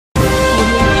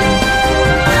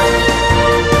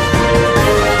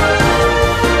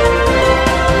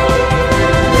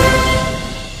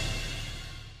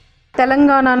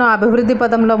తెలంగాణను అభివృద్ధి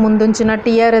పదంలో ముందుంచిన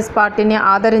టీఆర్ఎస్ పార్టీని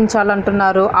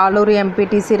ఆదరించాలంటున్నారు ఆలూరు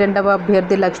ఎంపీటీసీ రెండవ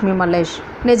అభ్యర్థి లక్ష్మీ మల్లేష్.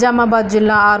 నిజామాబాద్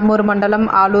జిల్లా ఆర్మూర్ మండలం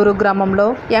ఆలూరు గ్రామంలో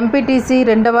ఎంపీటీసీ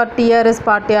రెండవ టీఆర్ఎస్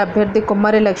పార్టీ అభ్యర్థి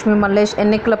కుమ్మరి లక్ష్మీ మల్లేష్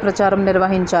ఎన్నికల ప్రచారం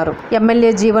నిర్వహించారు.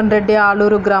 ఎమ్మెల్యే జీవన్ రెడ్డి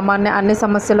ఆలూరు గ్రామాన్ని అన్ని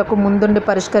సమస్యలకు ముందుండి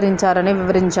పరిష్కరించారని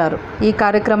వివరించారు. ఈ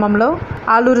కార్యక్రమంలో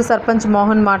ఆలూరు సర్పంచ్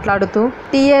మోహన్ మాట్లాడుతూ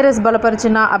టీఆర్ఎస్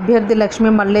బలపరిచిన అభ్యర్థి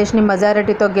లక్ష్మీ మల్లేష్ ని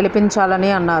మెజారిటీతో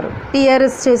గెలిపించాలని అన్నారు.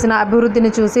 టీఆర్ఎస్ చేసిన అభివృద్ధిని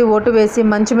చూసి ఓటు వేసి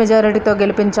మంచి మెజారిటీతో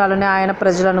గెలిపించాలని ఆయన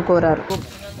ప్రజలను కోరారు.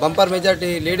 బంపర్ మెజారిటీ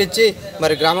లీడ్ ఇచ్చి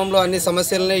మరి గ్రామంలో అన్ని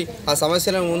సమస్యలని ఆ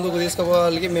సమస్యలను ముందుకు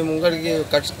తీసుకుపోవాలి. మేము ముంగడికి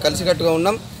కలిసికట్టుగా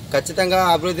ఉన్నాం. ఖచ్చితంగా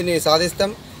అభివృద్ధిని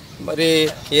సాధిస్తాం. మరి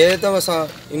ఏదైతే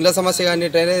ఇండ్ల సమస్య కానీ,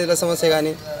 డ్రైనేజీల సమస్య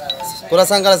కానీ, కుల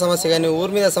సంఘాల సమస్య కానీ,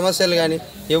 ఊరి మీద సమస్యలు కానీ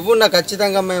ఎవరున్నా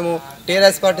ఖచ్చితంగా మేము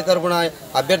టీఆర్ఎస్ పార్టీ తరఫున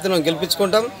అభ్యర్థులను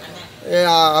గెలిపించుకుంటాం.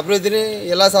 అభివృద్ధిని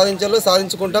ఎలా సాధించాలో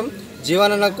సాధించుకుంటాం.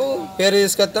 జీవనన్నకు పేరు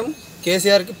తీసుకొస్తాం,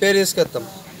 కేసీఆర్కి పేరు తీసుకొస్తాం.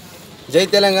 జై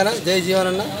తెలంగాణ, జై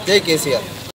జీవనన్న, జై కేసీఆర్.